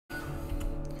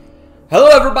Hello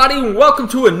everybody and welcome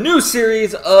to a new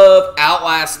series of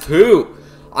Outlast 2.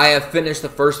 I have finished the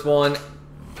first one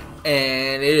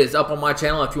and it is up on my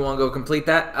channel if you want to go complete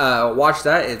that. Watch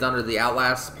that. It's under the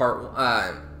Outlast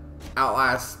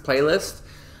Outlast playlist.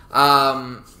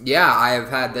 Yeah, I have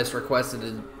had this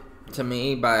requested to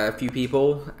me by a few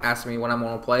people asking me when I'm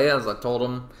going to play it. I told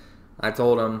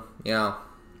them, you know,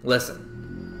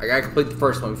 listen, I gotta complete the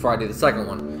first one before I do the second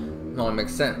one. It only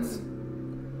makes sense.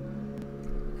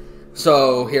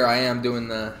 So here I am doing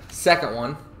the second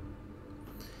one,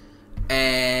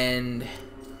 and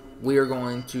we are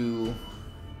going to,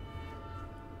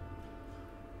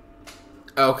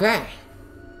 okay,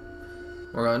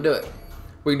 we're going to do it.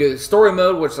 We can do the story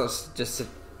mode, which is just,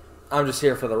 I'm just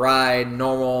here for the ride,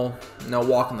 normal, no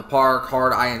walk in the park,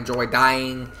 hard, I enjoy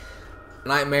dying,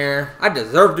 nightmare, I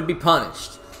deserve to be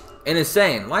punished, and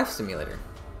insane, life simulator.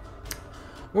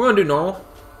 We're going to do normal,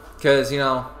 because, you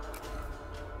know,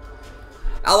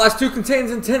 Outlast 2 contains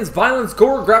intense violence,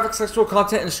 gore, graphic sexual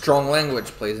content, and strong language.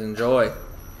 Please enjoy.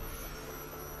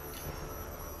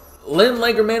 Lynn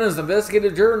Langerman is an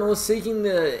investigative journalist seeking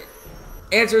the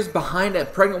answers behind a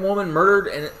pregnant woman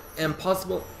murdered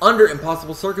under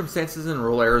impossible circumstances in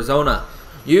rural Arizona.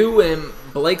 You and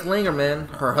Blake Langerman,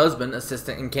 her husband,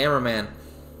 assistant, and cameraman,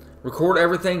 record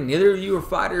everything. Neither of you are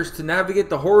fighters. To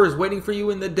navigate the horrors waiting for you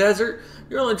in the desert,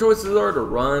 your only choices are to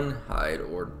run, hide,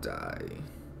 or die.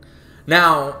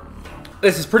 Now,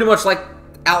 this is pretty much like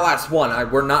Outlast 1.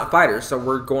 We're not fighters, so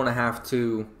we're going to have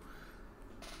to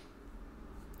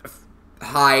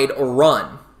hide or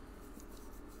run.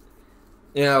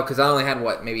 You know, because I only had,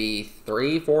 what, maybe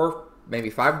 3, 4,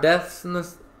 maybe 5 deaths in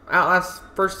this Outlast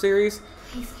first series.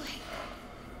 Paisley.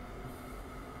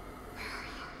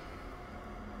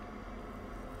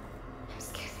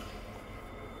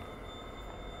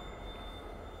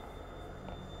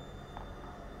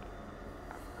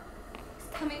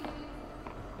 Coming.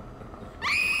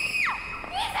 He's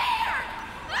here!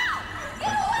 Ah!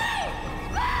 Get away!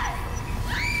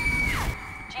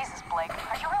 Jesus, Blake,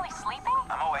 are you really sleeping?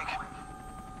 I'm awake.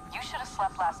 You should have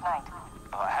slept last night.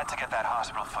 Well, I had to get that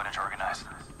hospital footage organized.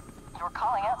 You were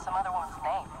calling out some other woman's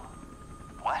name.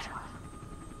 What?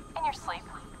 In your sleep.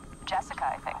 Jessica,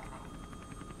 I think.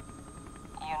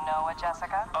 You know a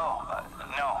Jessica? Oh,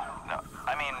 no.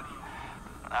 I mean,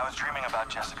 I was dreaming about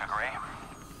Jessica Gray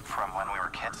from when we were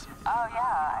kids. Oh,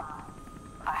 yeah.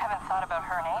 I haven't thought about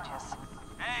her in ages.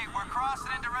 Hey, we're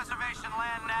crossing into reservation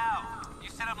land now.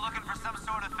 You said I'm looking for some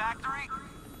sort of factory?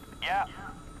 Yeah,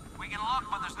 We can look,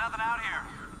 but there's nothing out here.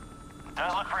 it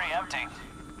does look pretty empty.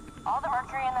 All the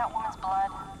mercury in that woman's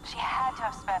blood, she had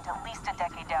to have spent at least a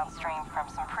decade downstream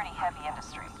from some pretty heavy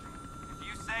industry. If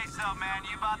you say so, man,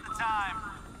 you bought the time.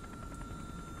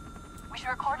 We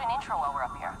should record an intro while we're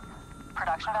up here.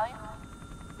 Production value?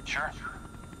 Sure.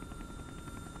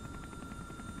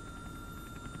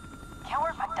 Can't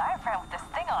work my diaphragm with this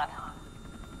thing on.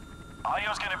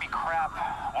 Audio's gonna be crap.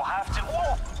 We'll have to...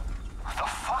 Whoa! What the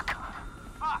fuck?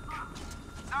 Fuck.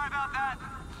 Sorry about that.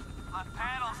 My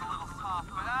panel's a little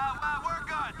soft, but well, we're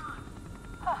good.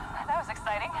 That was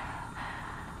exciting.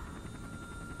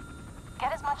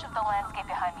 Get as much of the landscape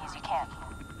behind me as you can.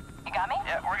 You got me?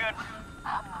 Yeah, we're good.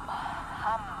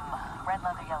 Red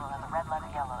leather, yellow leather, red leather,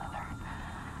 yellow leather.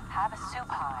 Have a soup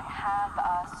pie, have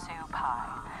a soup pie.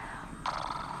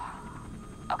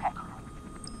 Okay.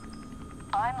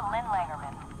 I'm Lynn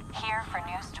Langerman, here for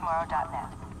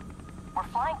newstomorrow.net. We're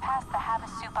flying past the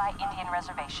Havasupai Indian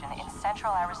Reservation in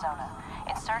central Arizona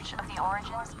in search of the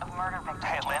origins of murder victim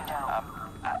Hey, Lynn, Jane Doe.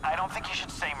 I don't think you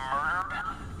should say murdered.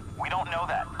 We don't know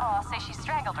that. Oh, I'll say she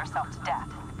strangled herself to death.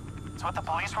 It's what the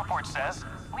police report says.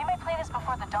 We may play this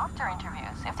before the doctor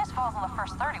interviews. If this falls on the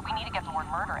first 30, we need to get the word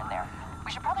murder in there.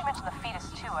 We should probably mention the fetus,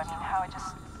 too. I mean, how it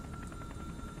just...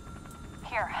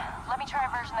 Here, let me try a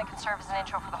version that can serve as an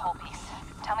intro for the whole piece.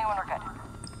 Tell me when we're good.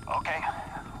 Okay,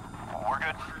 we're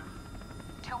good.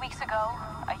 2 weeks ago,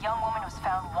 a young woman was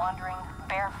found wandering,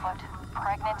 barefoot,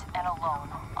 pregnant, and alone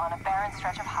on a barren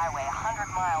stretch of highway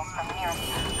 100 miles from the nearest...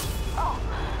 Oh!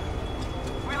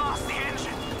 We lost the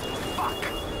engine. Fuck.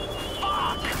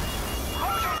 Fuck.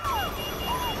 Hold it.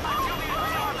 Until the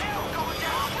tornado going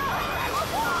down. Mayday.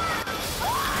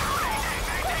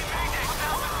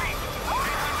 1,000 feet.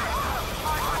 800.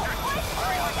 500.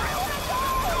 300.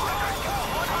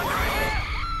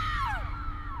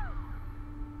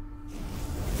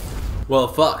 100. Well,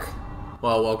 fuck.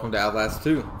 Well, welcome to Outlast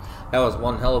 2. That was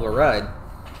one hell of a ride.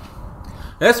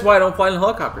 That's why I don't fly in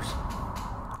helicopters.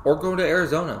 Or go to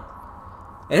Arizona.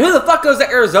 And who the fuck goes to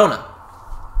Arizona?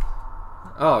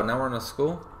 Oh, now we're in a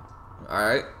school?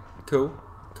 Alright. Cool.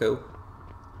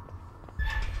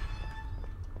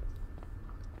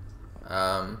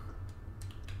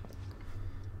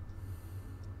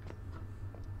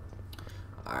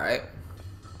 Alright.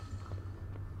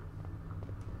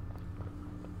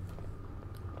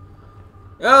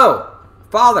 Yo!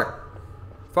 Father!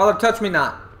 Father, touch me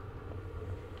not.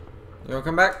 You wanna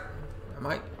come back? I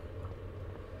might.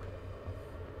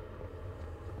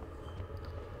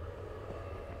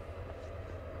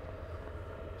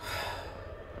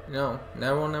 No,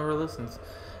 no one ever listens.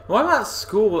 Why not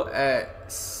school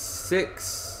at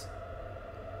 6?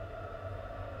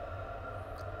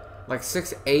 Like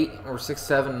 6, 8, or 6,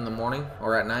 7 in the morning,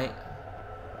 or at night?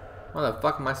 Why the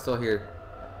fuck am I still here?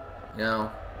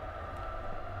 No.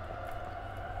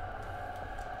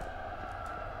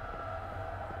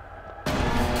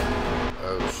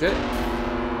 Oh shit.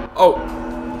 Oh!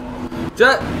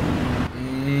 Just.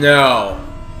 No!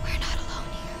 We're not alone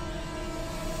here.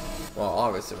 Well,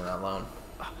 obviously we're not alone.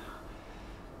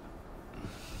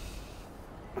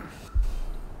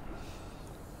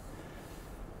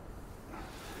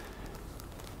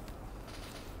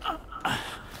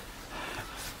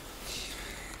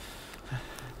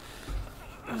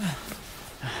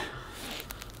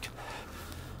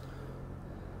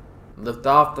 Lift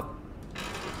off the...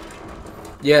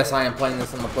 Yes, I am playing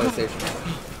this on the PlayStation.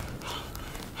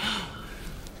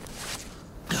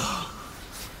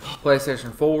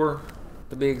 PlayStation 4,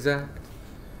 to be exact.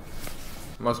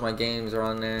 Most of my games are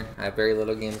on there. I have very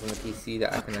little games on the PC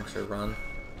that I can actually run.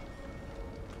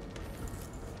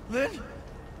 Lynn?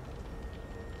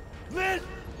 Lynn?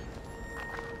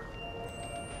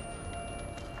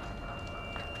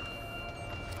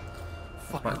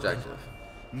 That's my objective.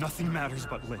 Nothing matters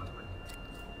but Lynn.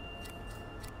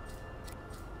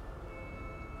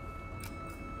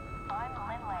 I'm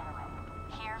Lynn Langerman,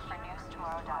 here for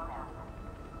NewsTomorrow.net.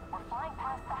 We're flying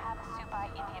past the Havasupai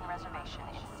Indian Reservation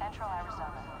in central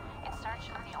Arizona in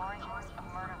search of the origins of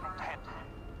murder victims.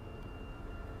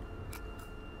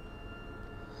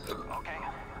 Okay.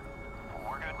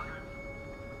 We're good.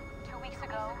 2 weeks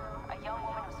ago, a young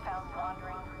woman was found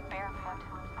wandering, barefoot,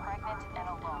 pregnant, and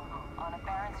alone on a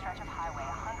barren stretch of highway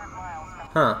 100 miles from...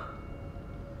 Huh.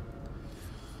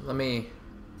 Let me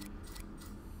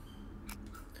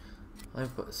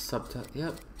put subtitles.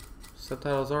 Yep.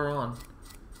 Subtitles are on.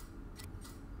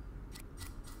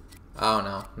 Oh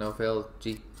no. No fail.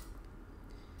 G.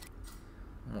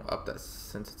 I'll up that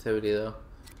sensitivity though.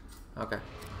 Okay.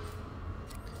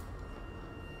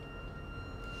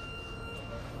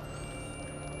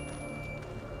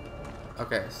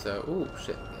 Okay, so, ooh,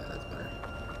 shit, yeah, that's better.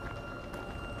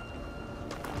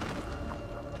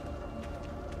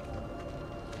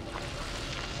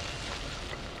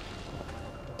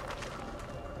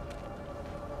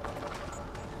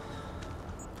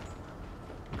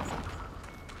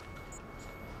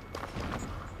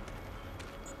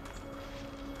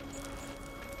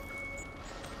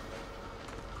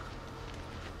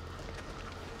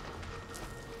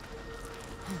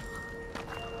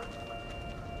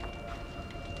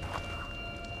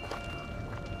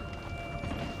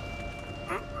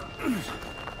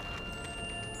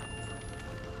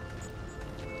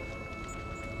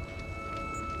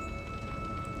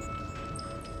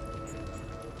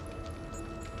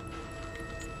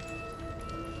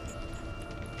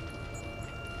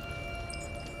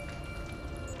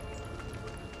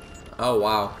 Oh,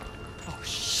 wow. Oh,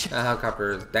 shit. The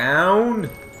helicopter is down.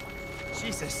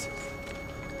 Jesus.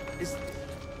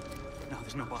 No,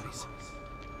 there's no bodies.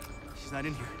 She's not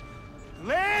in here.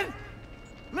 Lynn!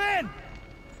 Lynn!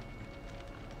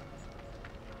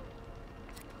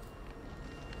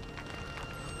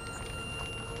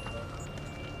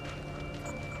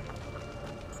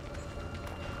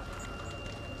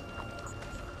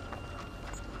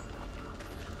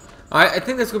 I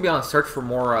think that's gonna be on a search for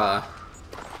more,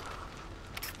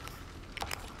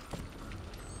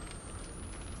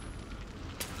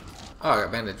 Oh, I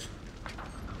got bandage.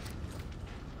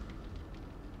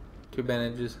 2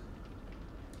 bandages.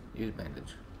 Use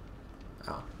bandage.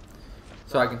 Oh.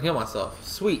 So I can heal myself.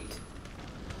 Sweet.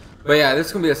 But yeah, this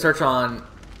is gonna be a search on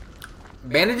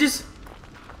bandages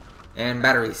and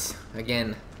batteries.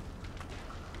 Again.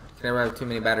 Can never have too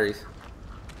many batteries.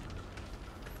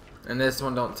 And this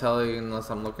one don't tell you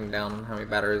unless I'm looking down how many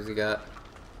batteries you got.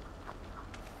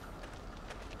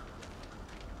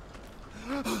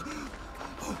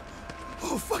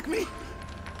 Oh, fuck me!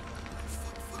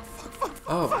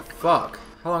 Oh, fuck.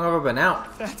 How long have I been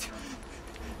out? That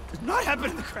did not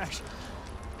happen in the crash.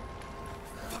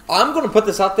 I'm going to put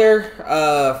this out there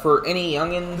for any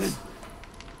youngins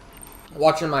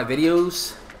watching my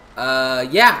videos.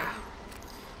 Yeah.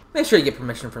 Make sure you get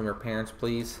permission from your parents,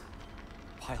 please.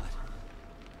 Pilot.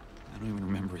 I don't even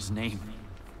remember his name.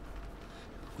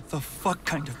 What the fuck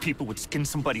kind of people would skin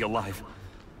somebody alive? Oh,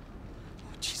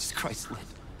 Jesus Christ, Lynn.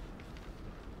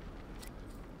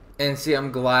 And see,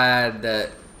 I'm glad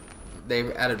that they've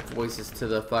added voices to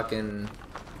the fucking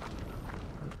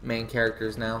main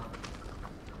characters now.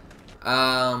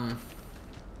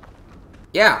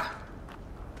 Yeah.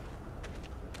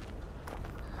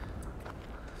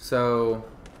 So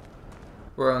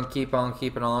we're gonna keep on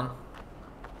keeping on.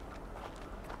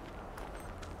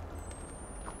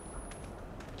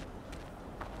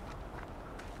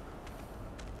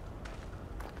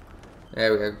 Yeah,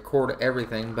 we gotta record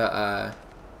everything, but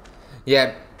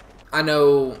yeah, I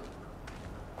know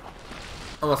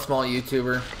I'm a small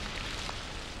YouTuber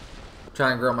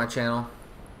trying to grow my channel.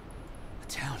 The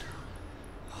town.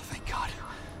 Oh, thank God.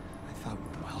 I thought we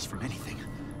were miles from anything.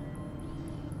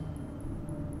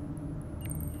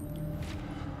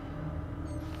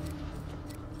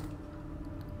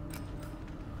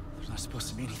 There's not supposed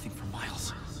to be anything for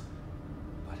miles.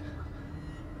 But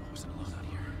I wasn't alone out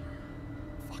here.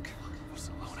 Fuck. I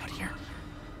wasn't alone out here.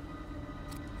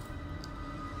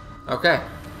 Okay.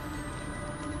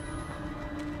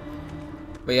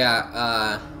 But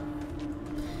yeah,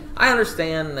 I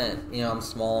understand that, you know, I'm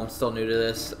small, I'm still new to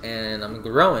this, and I'm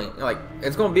growing. Like,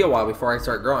 it's going to be a while before I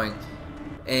start growing.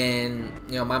 And,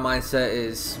 you know, my mindset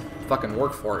is fucking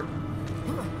work for it.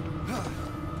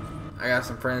 I got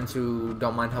some friends who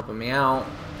don't mind helping me out.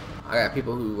 I got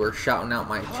people who are shouting out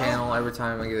my channel every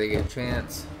time they get a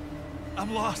chance.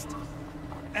 I'm lost.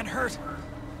 And hurt.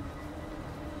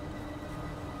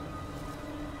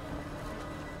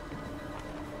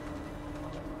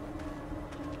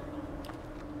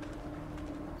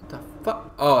 The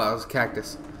fuck? Oh, that was a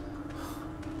cactus.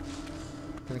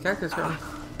 Can the cactus hurt me?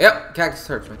 Yep, cactus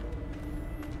hurts me.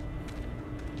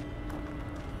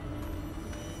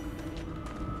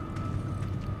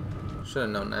 Should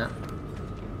have known that.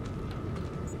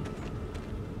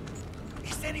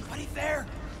 Is anybody there?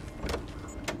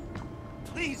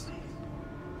 Please.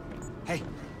 Hey.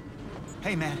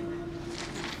 Hey, man.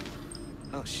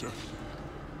 Oh, shit.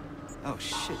 Oh,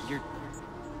 shit, you're...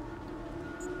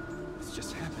 This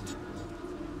just happened.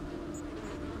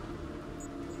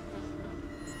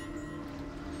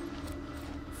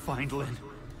 Find Lynn.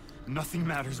 Nothing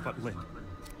matters but Lynn.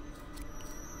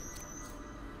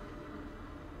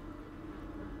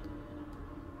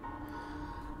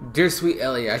 Dear sweet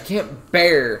Ellie, I can't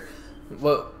bear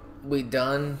what we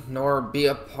done, nor be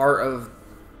a part of,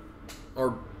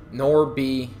 nor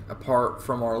be apart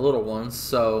from our little ones.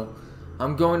 So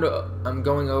I'm going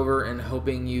over and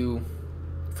hoping you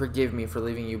forgive me for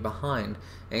leaving you behind,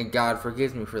 and God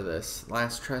forgives me for this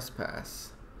last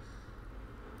trespass.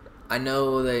 I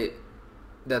know that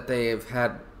they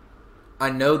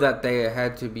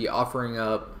had to be offering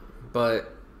up,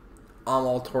 but I'm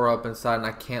all tore up inside and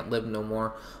I can't live no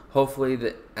more. Hopefully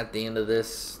that at the end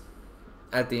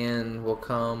will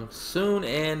come soon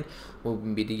and we'll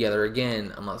be together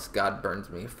again, unless God burns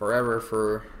me forever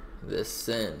for this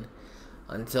sin.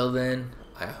 Until then,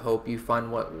 I hope you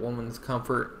find what woman's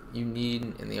comfort you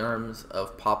need in the arms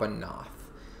of Papa Noth.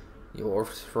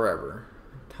 Yours forever,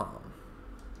 Tom.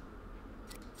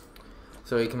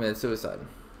 So he committed suicide.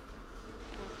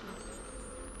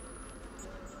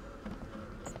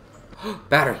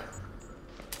 Battery.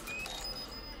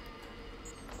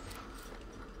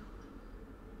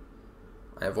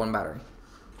 I have one battery.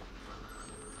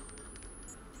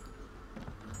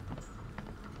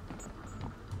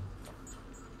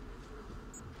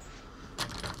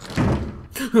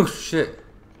 Oh shit.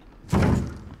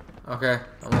 Okay,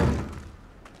 I'm leaving.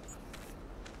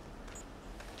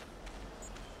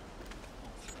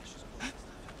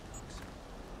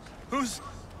 Who's...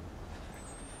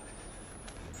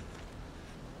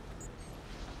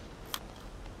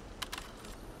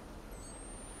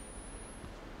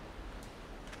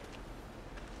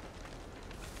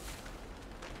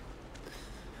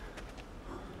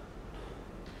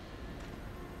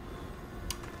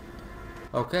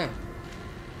 Okay.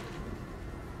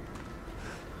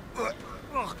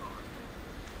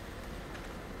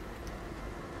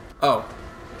 Oh.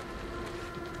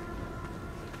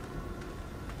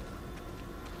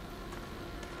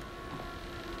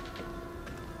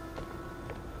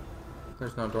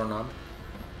 There's no doorknob,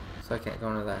 so I can't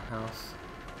go into that house.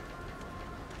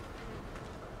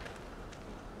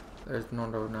 There's no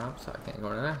doorknob, so I can't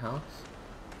go into that house.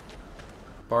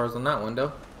 Bars on that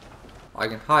window. I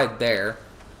can hide there.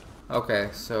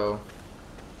 Okay, so...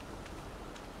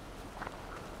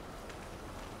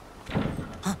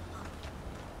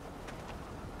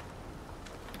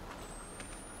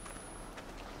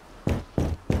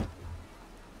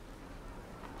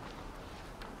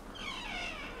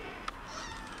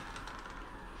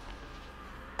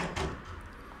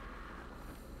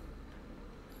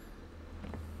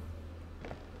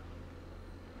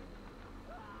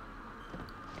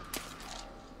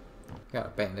 Got a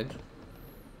bandage.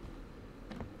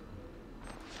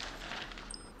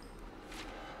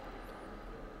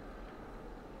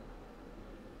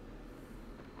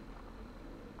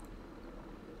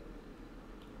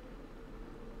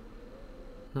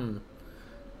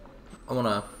 I want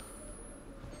to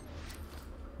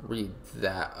read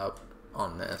that up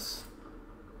on this.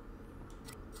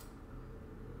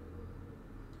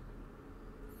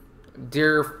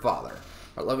 Dear Father,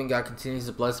 our loving God continues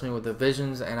to bless me with the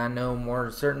visions, and I know more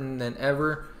certain than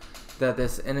ever that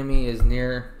this enemy is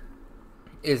nearer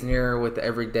with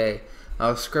every day. I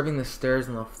was scrubbing the stairs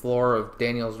and the floor of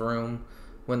Daniel's room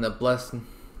when the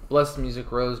blessed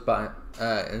music rose by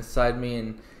inside me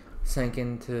and sank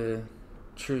into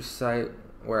true sight,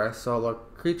 where I saw a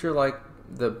creature like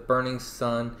the burning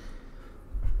sun,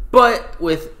 but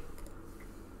with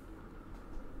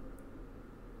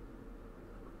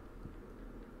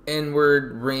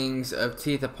inward rings of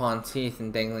teeth upon teeth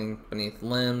and dangling beneath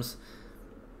limbs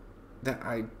that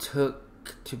I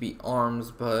took to be arms,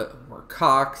 but were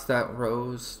cocks that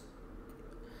rose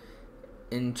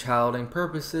in childing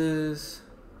purpose.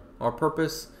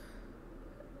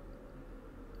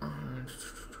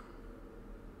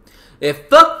 It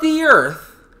fucked the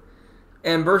earth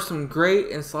and burst some great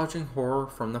and slouching horror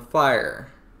from the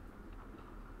fire.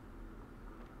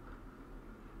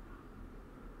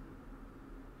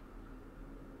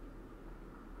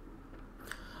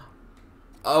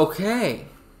 Okay.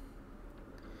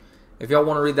 If y'all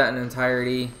want to read that in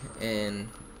entirety, and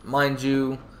mind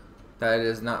you, that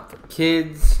is not for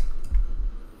kids,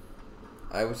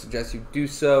 I would suggest you do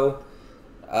so.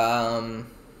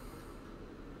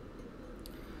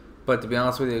 But to be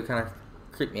honest with you, it kind of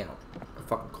creeped me out. A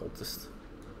fucking cultist.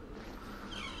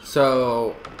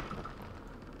 So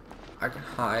I can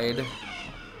hide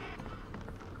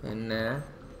in there.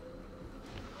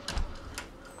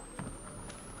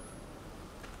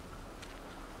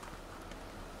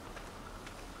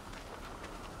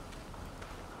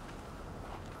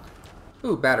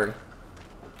 Ooh, battery.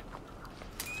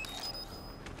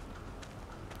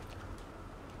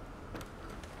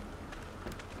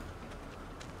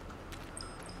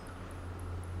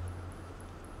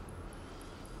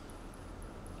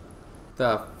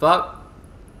 The fuck?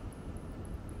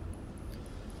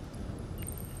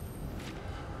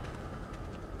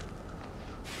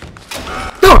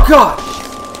 Oh God!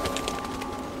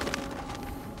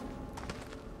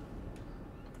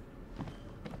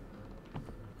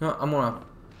 No, I'm gonna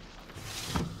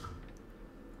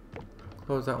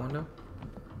close that window.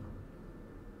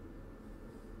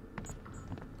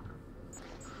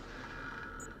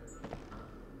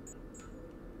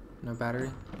 No battery.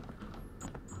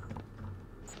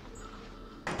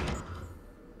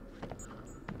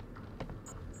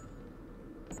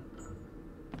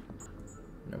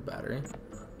 No battery.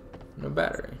 No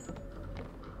battery.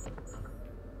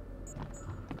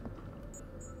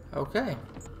 Okay.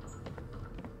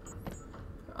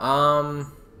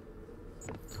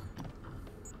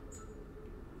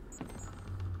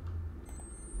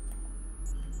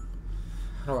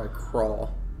 How do I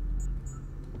crawl?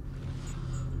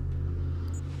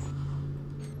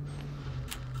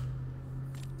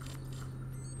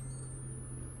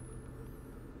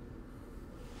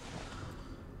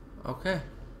 Okay.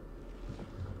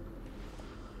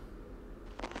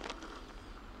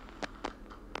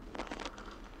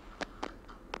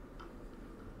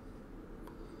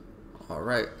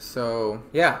 Alright, so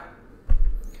yeah.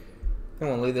 I'm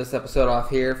gonna leave this episode off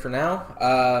here for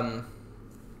now.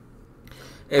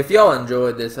 If y'all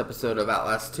enjoyed this episode of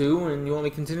Outlast 2 and you want me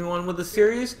to continue on with the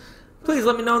series, please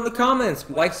let me know in the comments.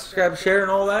 Like, subscribe, share,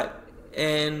 and all that.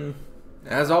 And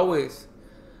as always,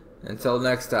 until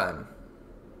next time,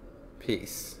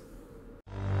 peace.